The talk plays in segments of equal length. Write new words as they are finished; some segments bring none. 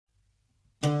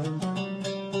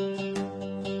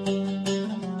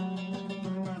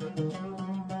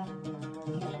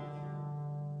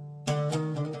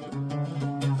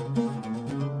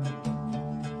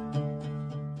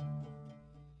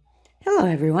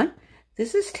Hi everyone,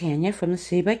 this is Tanya from the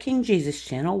Saved by King Jesus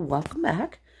channel. Welcome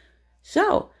back.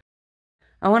 So,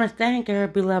 I want to thank our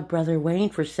beloved brother Wayne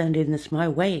for sending this my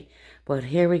way. But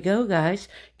here we go, guys.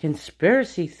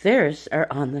 Conspiracy theorists are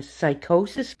on the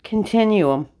psychosis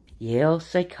continuum. Yale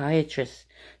psychiatrists.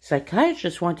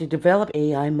 Psychiatrists want to develop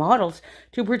AI models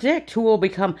to predict who will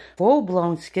become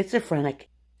full-blown schizophrenic.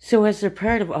 So as they're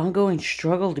part of ongoing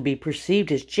struggle to be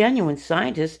perceived as genuine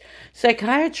scientists,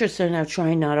 psychiatrists are now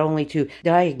trying not only to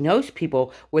diagnose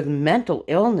people with mental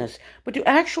illness, but to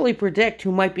actually predict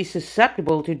who might be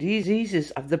susceptible to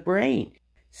diseases of the brain.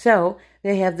 So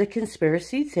they have the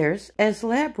conspiracy theorists as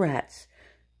lab rats.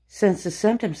 Since the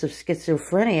symptoms of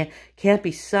schizophrenia can't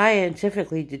be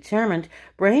scientifically determined,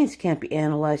 brains can't be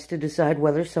analyzed to decide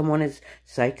whether someone is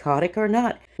psychotic or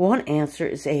not. One answer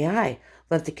is AI.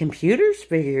 Let the computers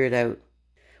figure it out.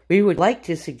 We would like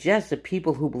to suggest that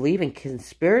people who believe in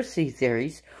conspiracy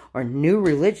theories or new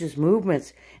religious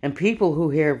movements and people who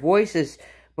hear voices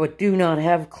but do not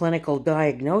have clinical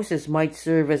diagnosis might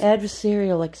serve as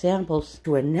adversarial examples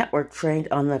to a network trained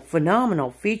on the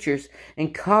phenomenal features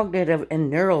and cognitive and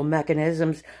neural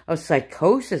mechanisms of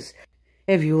psychosis.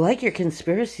 If you like your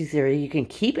conspiracy theory, you can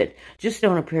keep it. Just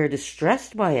don't appear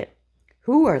distressed by it.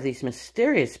 Who are these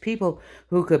mysterious people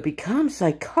who could become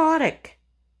psychotic?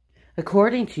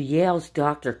 According to Yale's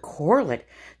Dr. Corlett,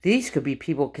 these could be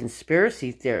people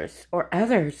conspiracy theorists or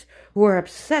others who are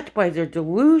upset by their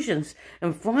delusions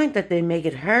and find that they make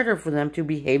it harder for them to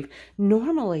behave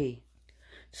normally.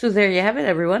 So there you have it,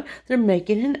 everyone. They're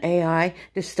making an AI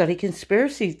to study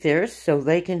conspiracy theorists so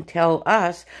they can tell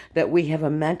us that we have a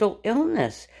mental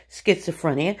illness,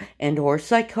 schizophrenia, and or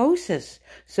psychosis.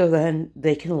 So then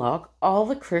they can lock all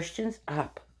the Christians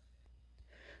up.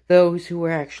 Those who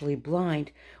are actually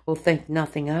blind will think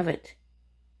nothing of it.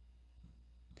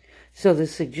 So the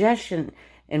suggestion,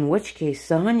 in which case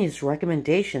Sonia's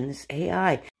recommendation, this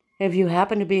AI, if you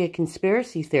happen to be a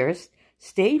conspiracy theorist,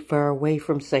 stay far away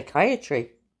from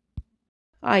psychiatry.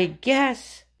 I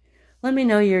guess. Let me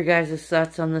know your guys'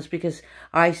 thoughts on this, because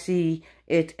I see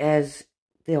it as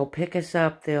they'll pick us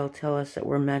up, they'll tell us that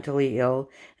we're mentally ill,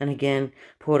 and again,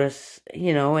 put us,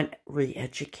 in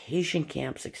re-education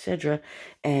camps, etc.,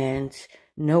 and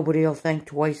nobody will think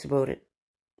twice about it.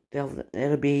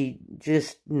 It'll be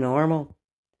just normal,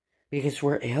 because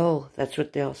we're ill. That's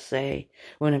what they'll say,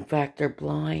 when in fact they're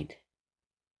blind.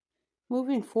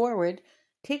 Moving forward,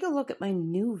 take a look at my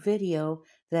new video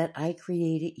that I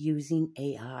created using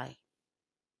AI.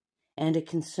 And it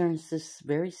concerns this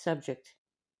very subject.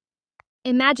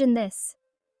 Imagine this.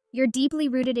 You're deeply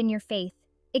rooted in your faith.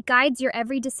 It guides your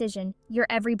every decision, your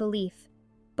every belief.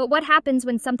 But what happens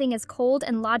when something as cold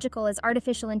and logical as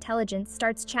artificial intelligence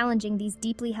starts challenging these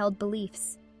deeply held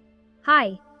beliefs?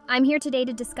 Hi, I'm here today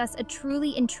to discuss a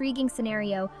truly intriguing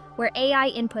scenario where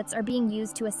AI inputs are being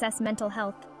used to assess mental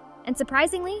health. And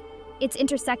surprisingly, it's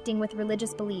intersecting with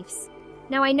religious beliefs.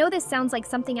 Now, I know this sounds like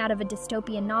something out of a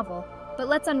dystopian novel, but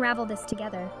let's unravel this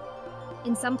together.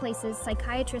 In some places,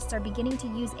 psychiatrists are beginning to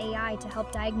use AI to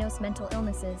help diagnose mental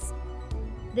illnesses.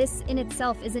 This in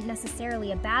itself isn't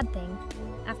necessarily a bad thing.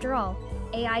 After all,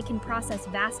 AI can process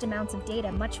vast amounts of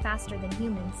data much faster than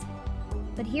humans.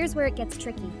 But here's where it gets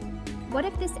tricky. What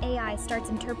if this AI starts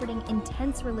interpreting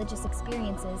intense religious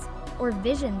experiences or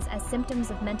visions as symptoms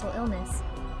of mental illness?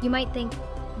 You might think,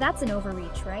 that's an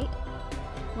overreach, right?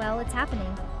 Well, it's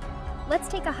happening. Let's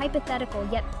take a hypothetical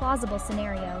yet plausible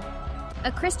scenario.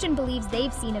 A Christian believes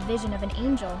they've seen a vision of an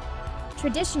angel.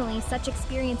 Traditionally, such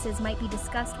experiences might be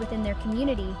discussed within their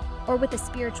community or with a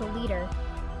spiritual leader.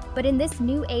 But in this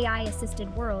new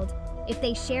AI-assisted world, if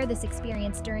they share this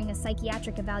experience during a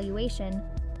psychiatric evaluation,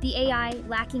 the AI,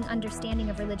 lacking understanding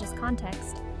of religious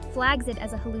context, flags it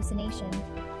as a hallucination.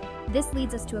 This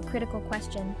leads us to a critical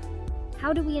question.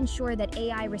 How do we ensure that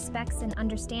AI respects and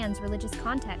understands religious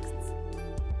contexts?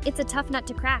 It's a tough nut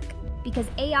to crack, because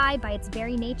AI, by its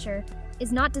very nature,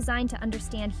 is not designed to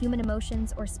understand human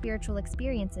emotions or spiritual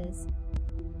experiences.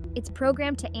 It's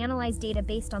programmed to analyze data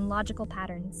based on logical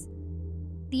patterns.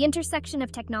 The intersection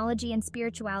of technology and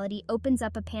spirituality opens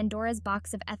up a Pandora's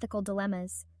box of ethical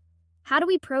dilemmas. How do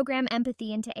we program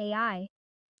empathy into AI?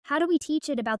 How do we teach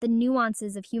it about the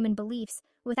nuances of human beliefs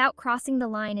without crossing the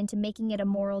line into making it a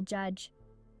moral judge?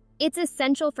 It's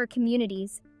essential for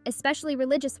communities, especially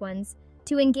religious ones,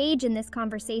 to engage in this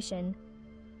conversation.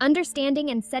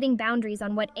 Understanding and setting boundaries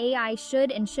on what AI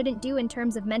should and shouldn't do in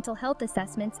terms of mental health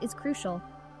assessments is crucial.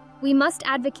 We must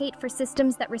advocate for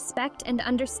systems that respect and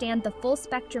understand the full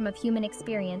spectrum of human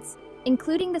experience,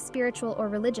 including the spiritual or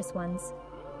religious ones.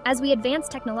 As we advance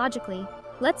technologically,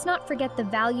 let's not forget the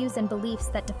values and beliefs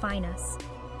that define us.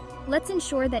 Let's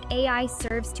ensure that AI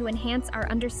serves to enhance our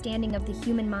understanding of the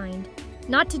human mind,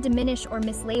 not to diminish or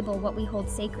mislabel what we hold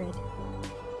sacred.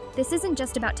 This isn't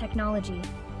just about technology.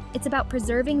 It's about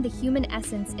preserving the human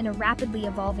essence in a rapidly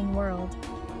evolving world.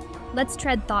 Let's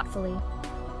tread thoughtfully.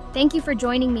 Thank you for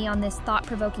joining me on this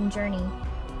thought-provoking journey.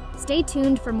 Stay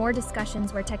tuned for more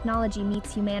discussions where technology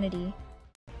meets humanity.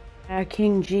 Our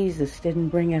King Jesus didn't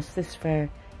bring us this far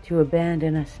to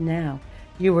abandon us now.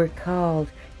 You were called,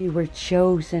 you were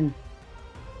chosen.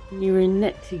 You were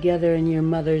knit together in your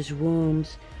mother's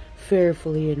wombs,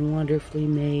 fearfully and wonderfully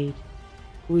made.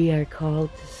 We are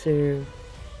called to serve.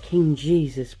 King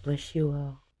Jesus bless you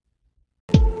all.